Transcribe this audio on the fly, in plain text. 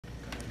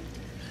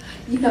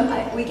You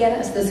know, we get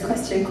asked this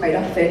question quite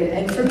often,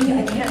 and for me,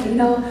 I can't, you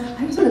know,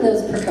 I was one of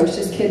those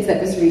precocious kids that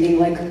was reading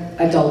like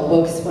adult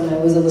books when I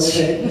was a little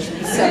bit,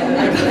 so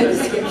I kind of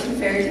skipped the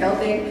fairy tale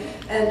thing.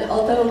 And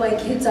although my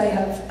kids, I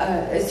have,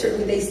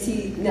 certainly they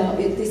see now,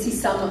 they see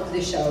some of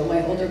the show.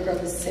 My older girl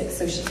is 6,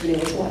 so she's been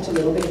able to watch a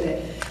little bit of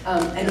it.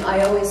 And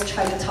I always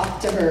try to talk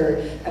to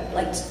her,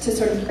 like to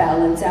sort of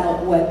balance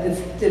out what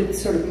the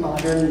sort of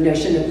modern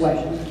notion of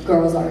what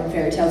girls are in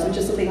fairy tales, which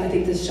is something I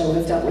think this show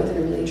has dealt with in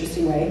a really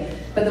interesting way.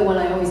 But the one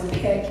I always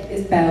pick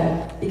is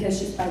Belle, because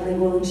she's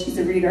bilingual and she's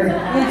a reader. So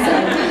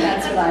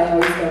that's what I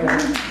always go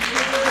with.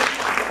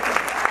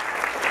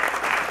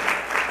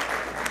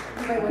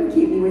 You might want to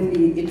keep me with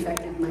the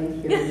infected mic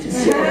here.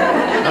 Just I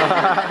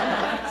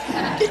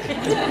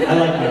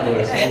like my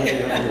voice.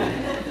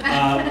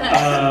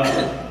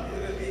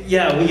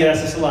 Yeah, we get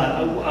asked this a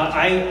lot.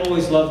 I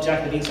always loved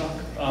Jack the Beanstalk,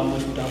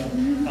 which we've done,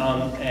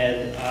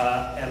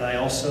 and I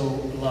also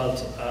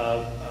loved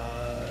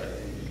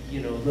you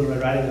know, Little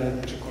Red Riding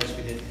Hood, which of course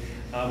we did.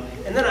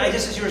 And then I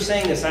just, as you were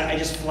saying this, I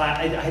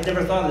had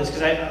never thought of this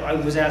because I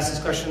was asked this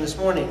question this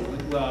morning.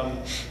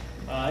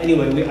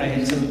 Anyway, I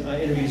had some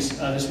interviews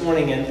this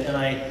morning, but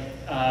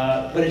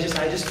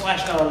I just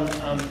flashed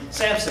on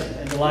Samson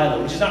and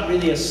Delilah, which is not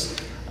really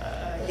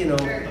you know,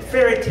 a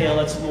fairy tale.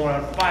 It's more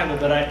out of the Bible,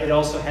 but it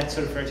also had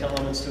sort of fairy tale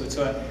elements to it.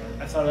 So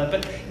I thought of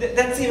that. But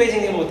that's the amazing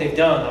thing about what they've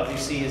done,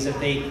 obviously, is that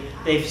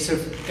they've sort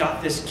of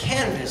got this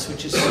canvas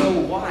which is so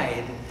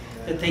wide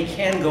that they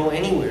can go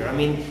anywhere. I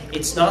mean,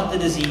 it's not the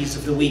disease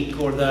of the week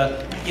or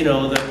the, you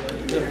know, the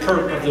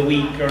perp of the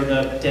week or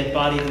the dead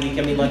body of the week.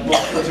 I mean, like,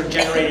 most those are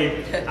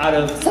generated out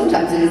of...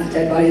 Sometimes it is the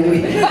dead body of the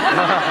week.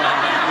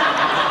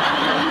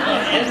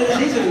 And the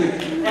disease of the week,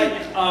 right?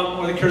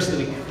 Or the curse of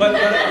the week. But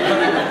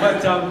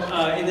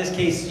in this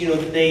case, you know,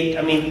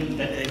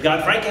 they've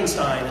got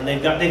Frankenstein, and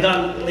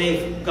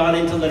they've gone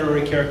into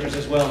literary characters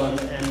as well, and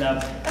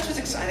that's what's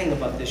exciting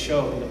about this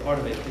show and the part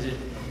of it, because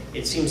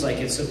it seems like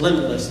it's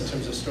limitless in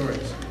terms of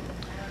stories.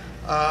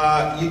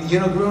 You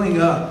know, growing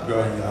up,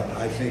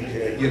 I think,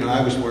 you know,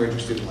 I was more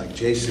interested in like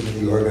Jason and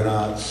the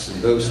Argonauts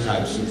and those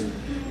types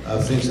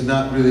of things, and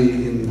not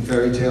really in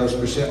fairy tales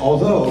per se.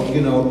 Although,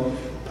 you know,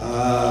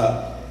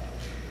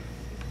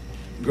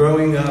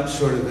 growing up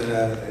sort of in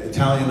an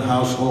Italian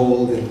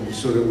household, and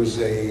sort of was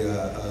a,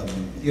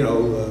 you know,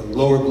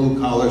 lower blue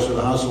collar sort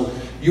of household,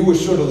 you were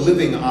sort of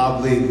living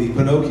oddly the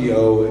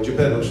Pinocchio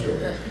Geppetto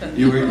story.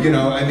 You were, you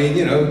know, I mean,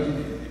 you know,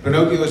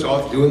 Pinocchio is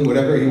off doing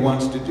whatever he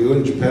wants to do,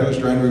 and Geppetto's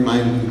trying to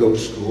remind him to go to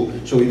school,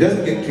 so he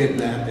doesn't get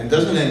kidnapped, and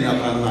doesn't end up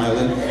on an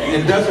island,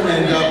 and doesn't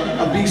end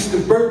up a beast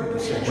of burden,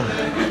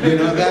 essentially. You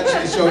know,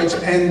 that's, so it's,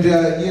 and,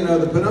 you know,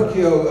 the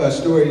Pinocchio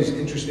story is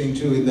interesting,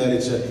 too, in that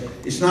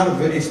it's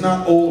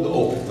not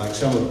old, like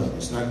some of them.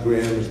 It's not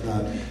grim,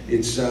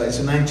 it's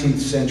a 19th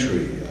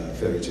century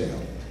fairy tale,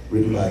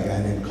 written by a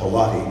guy named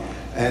Collodi.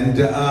 And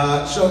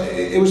so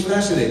it was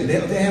fascinating. They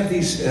have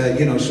these,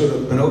 you know, sort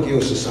of Pinocchio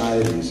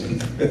societies in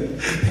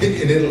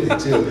Italy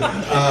too.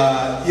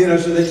 You know,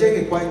 so they take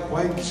it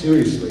quite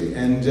seriously.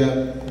 And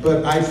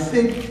but I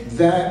think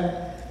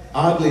that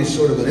oddly is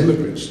sort of an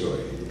immigrant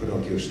story, the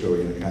Pinocchio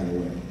story, in a kind of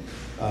way.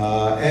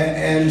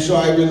 And so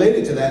I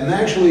related to that. And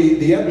actually,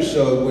 the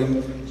episode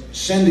when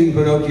sending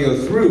Pinocchio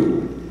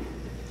through,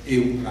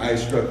 it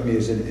struck me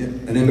as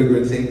an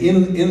immigrant thing.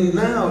 In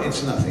now,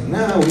 it's nothing.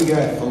 Now we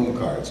got phone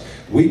cards.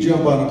 We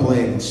jump on a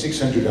plane,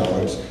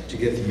 $600 to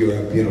get to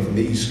Europe, you know, from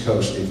the East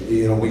Coast,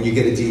 you know, when you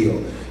get a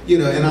deal. You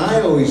know, and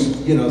I always,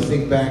 you know,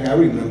 think back, I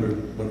remember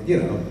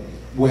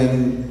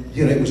when,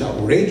 you know, it was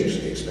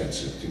outrageously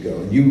expensive to go.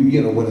 And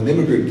you know, when an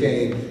immigrant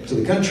came to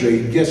the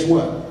country, guess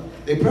what?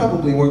 They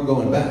probably weren't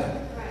going back.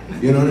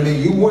 You know what I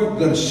mean? You weren't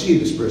going to see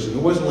this person.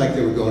 It wasn't like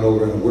they were going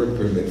over on a work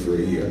permit for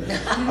a year.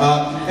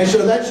 And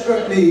so that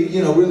struck me,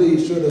 you know, really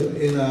sort of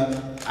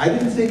I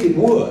didn't think it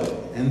would.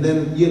 And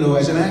then, you know,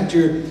 as an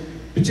actor,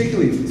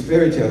 particularly with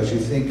fairy tales, you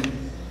think,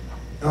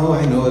 oh,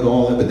 I know it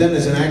all. But then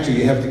as an actor,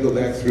 you have to go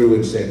back through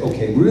and say,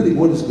 okay, really,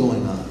 what is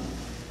going on?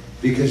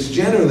 Because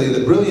generally,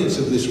 the brilliance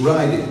of this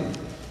writing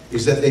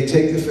is that they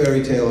take the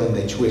fairy tale and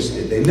they twist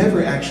it. They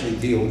never actually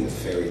deal with the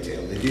fairy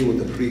tale. They deal with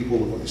the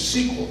prequel or the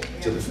sequel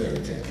to the fairy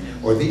tale,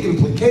 or the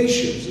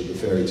implications of the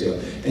fairy tale.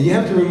 And you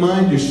have to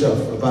remind yourself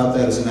about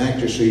that as an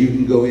actor so you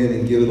can go in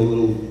and give it a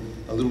little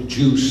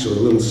juice or a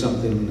little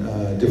something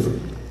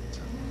different.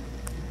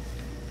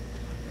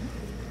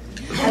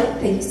 I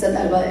like that you said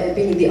that about it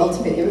being the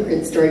ultimate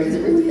immigrant story, because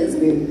it really is. I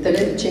mean, they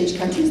didn't change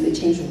countries, they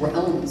changed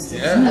realms.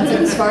 Yeah. That's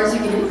like as far as you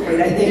can immigrate,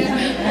 I think.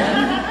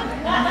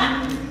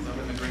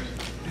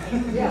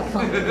 Yeah.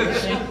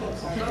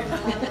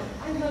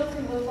 I'm Hope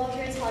from Hope All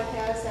Trades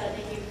Podcast. Thank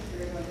you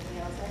for everything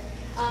else.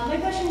 My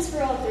question is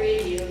for all three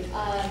of you.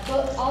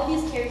 But all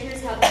these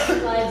characters have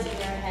different lives in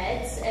their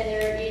heads, and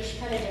they're each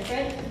kind of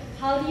different.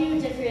 How do you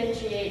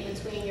differentiate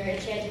between your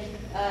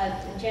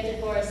enchanted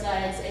forest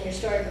sides and your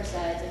storybook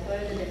sides, and what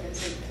are the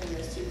differences between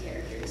those two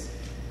characters?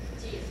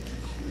 To you.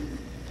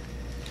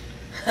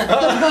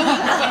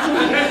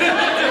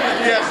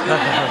 Yes.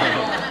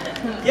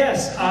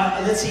 Yes,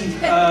 let's see.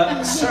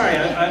 Sorry,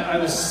 I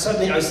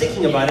was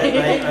thinking about it.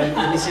 And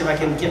let me see if I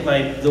can get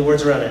the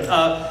words around it.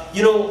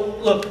 You know,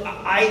 look,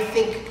 I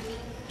think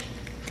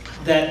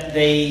that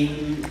they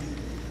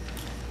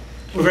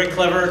were very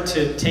clever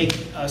to take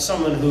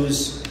someone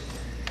who's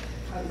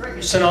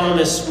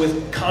synonymous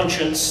with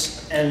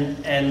conscience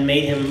and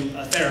made him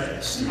a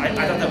therapist. I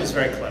thought that was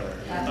very clever.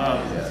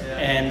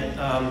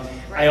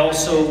 I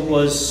also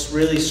was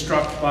really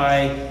struck by,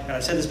 and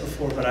I've said this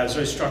before, but I was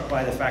really struck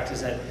by the fact is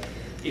that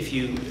if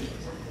you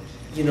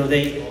know,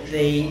 they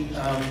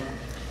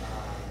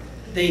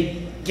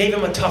gave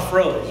him a tough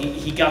road.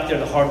 He got there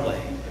the hard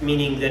way,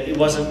 meaning that it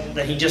wasn't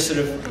that he just sort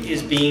of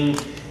is being,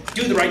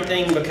 do the right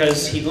thing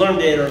because he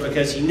learned it or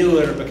because he knew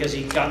it or because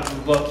he got into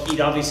the book.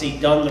 He'd obviously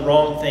done the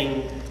wrong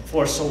thing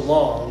for so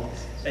long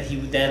that he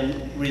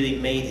then really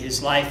made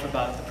his life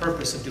about the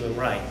purpose of doing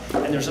right.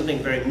 And there's something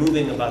very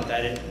moving about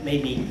that. It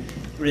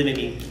really made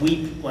me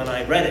weep when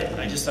I read it.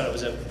 I just thought it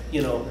was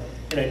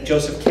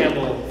Joseph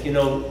Campbell, if you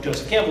know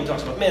Joseph Campbell,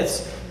 talks about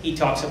myths, he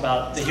talks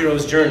about the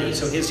hero's journey.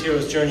 So his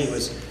hero's journey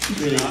was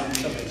really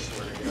something.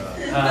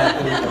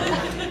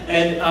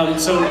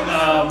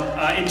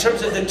 In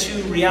terms of the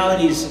two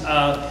realities,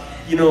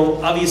 you know,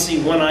 obviously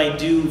when I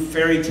do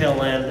Fairy Tale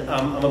Land,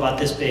 I'm about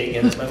this big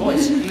and it's my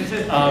voice.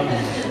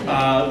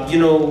 You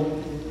know,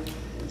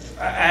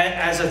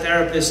 as a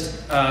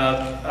therapist,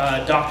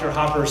 Dr.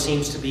 Hopper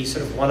seems to be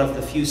sort of one of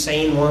the few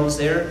sane ones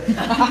there,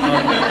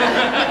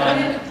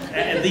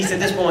 at least at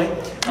this point.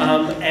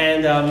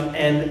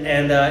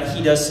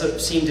 He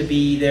does seem to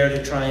be there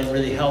to try and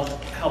really help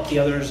the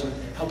others and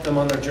help them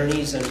on their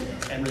journeys and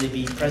really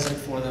be present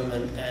for them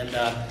and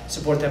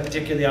support them,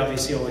 particularly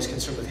obviously always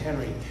concerned with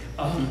Henry.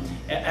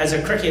 As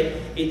a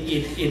cricket,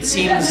 it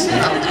seems,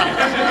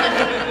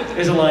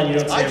 there's a line you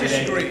don't say every day.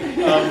 I disagree.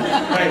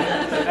 Right.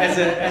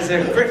 As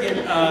a cricket,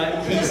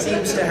 he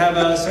seems to have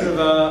a sort of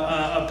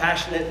a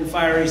passionate and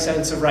fiery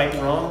sense of right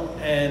and wrong,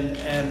 and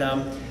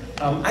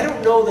I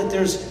don't know that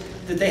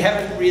they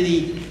haven't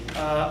really,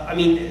 I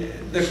mean,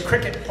 the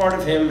cricket part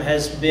of him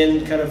has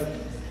been kind of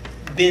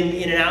been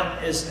in and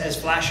out as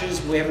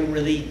flashes. We haven't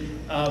really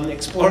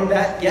explored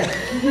that yet.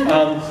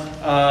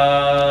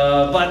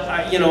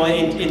 But you know,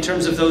 in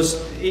terms of those,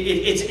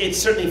 it's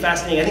certainly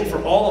fascinating. I think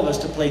for all of us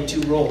to play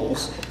two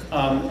roles,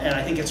 and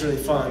I think it's really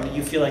fun.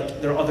 You feel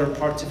like there are other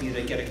parts of you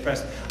that get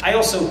expressed. I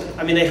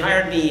mean, they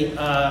hired me,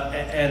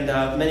 and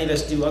many of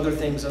us do other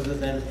things other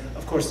than,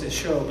 of course, this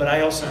show. But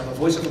I also have a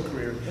voiceover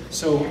career,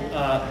 so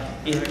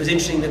it was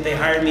interesting that they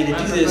hired me to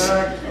do this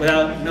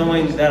without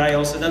knowing that I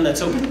also done that.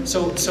 So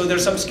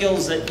there's some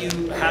skills that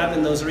you have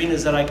in those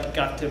arenas that I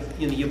got to,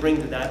 you know, you bring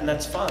to that, and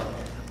that's fun.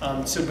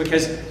 So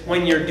because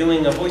when you're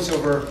doing a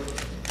voiceover,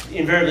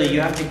 invariably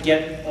you have to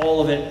get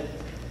all of it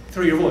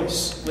through your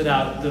voice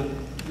without the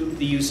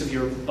use of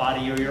your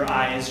body or your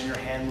eyes or your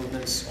hand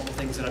movements, all the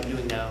things that I'm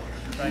doing now,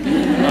 right?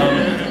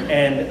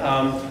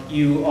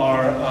 You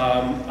are,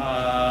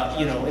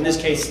 you know, in this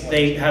case,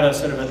 they have a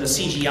sort of the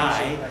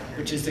CGI,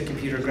 which is the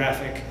computer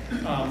graphic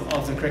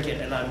of the cricket,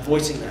 and I'm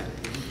voicing that.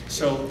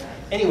 So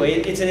anyway,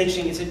 it's an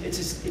interesting, it's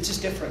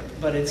just different,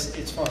 but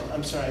it's fun.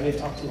 I'm sorry, I may have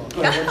talked too long.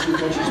 Go ahead, why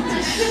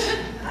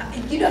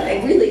don't you You know,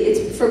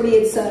 for me,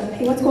 it's,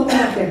 hey, what's going on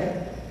out there?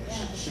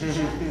 I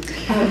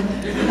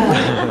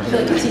feel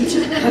like a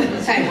teacher.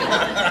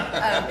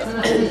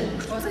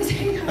 What was I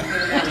saying?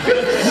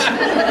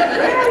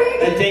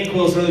 That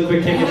Dayquil's really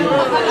quick kicking in.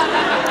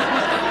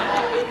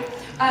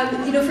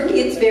 You know, for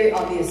me, it's very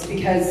obvious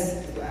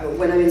because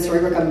when I'm in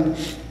Storybook, I'm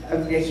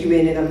a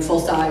human and I'm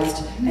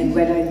full-sized, and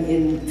when I'm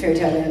in Fairy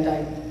Tale Land,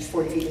 I'm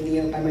 40 feet in the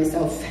air by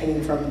myself,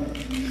 hanging from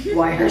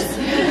wires.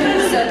 So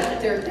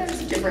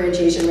there's a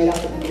differentiation right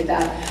off the bat with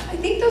that. I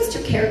think those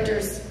two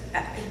characters,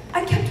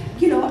 I kept,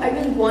 you know, I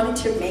really wanted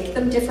to make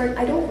them different.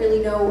 I don't really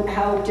know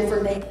how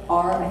different they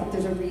are. I think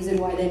there's a reason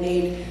why they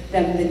made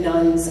them the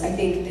nuns. I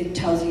think it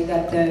tells you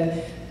that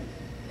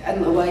I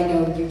don't know why,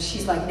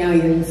 she's like, no,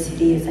 you're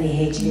insidious, I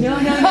hate you. No.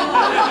 It's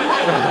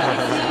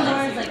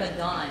like a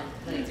gun.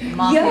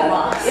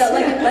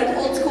 Like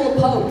old school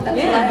Pope. That's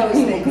what I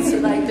always think. So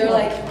like, they're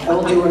like, I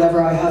will do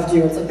whatever I have to.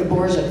 It's like the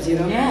Borgias, you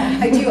know? Yeah.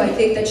 I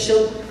think that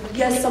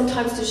yes,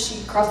 sometimes does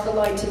she cross the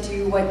line to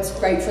do what's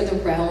right for the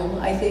realm?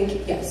 I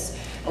think, yes.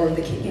 Or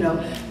the king, you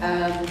know.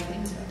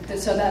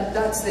 So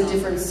that's the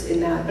difference in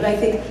that. But I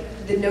think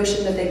the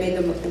notion that they made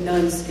them the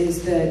nuns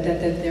is that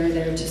they're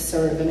there to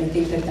serve, and I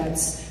think that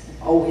that's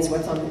always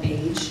what's on the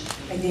page.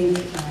 I think,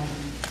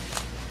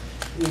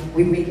 you know,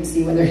 we wait and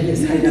see whether it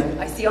is. I know.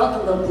 I see all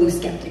the little blue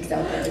skeptics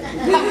out there.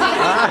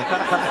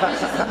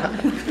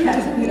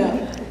 Yes, you know.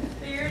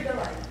 You're the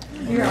light.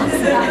 You're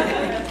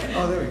awesome.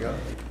 Oh, there we go.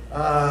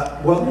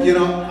 Well, you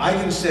know, I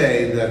can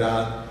say that,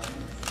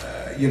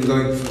 you know,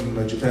 going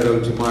from Geppetto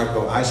to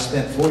Marco, I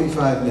spent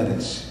 45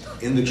 minutes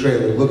in the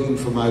trailer looking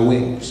for my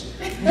wings.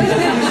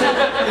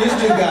 These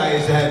two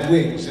guys had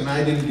wings, and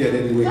I didn't get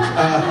any wings.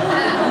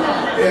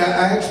 Yeah,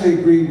 I actually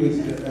agree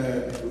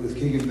with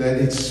Keegan that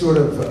it's sort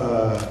of,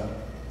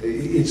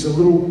 it's a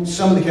little,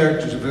 some of the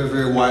characters are very,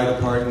 very wide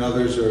apart, and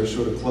others are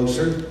sort of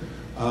closer.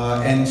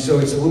 And so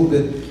it's a little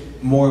bit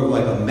more of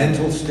like a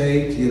mental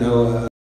state, you know,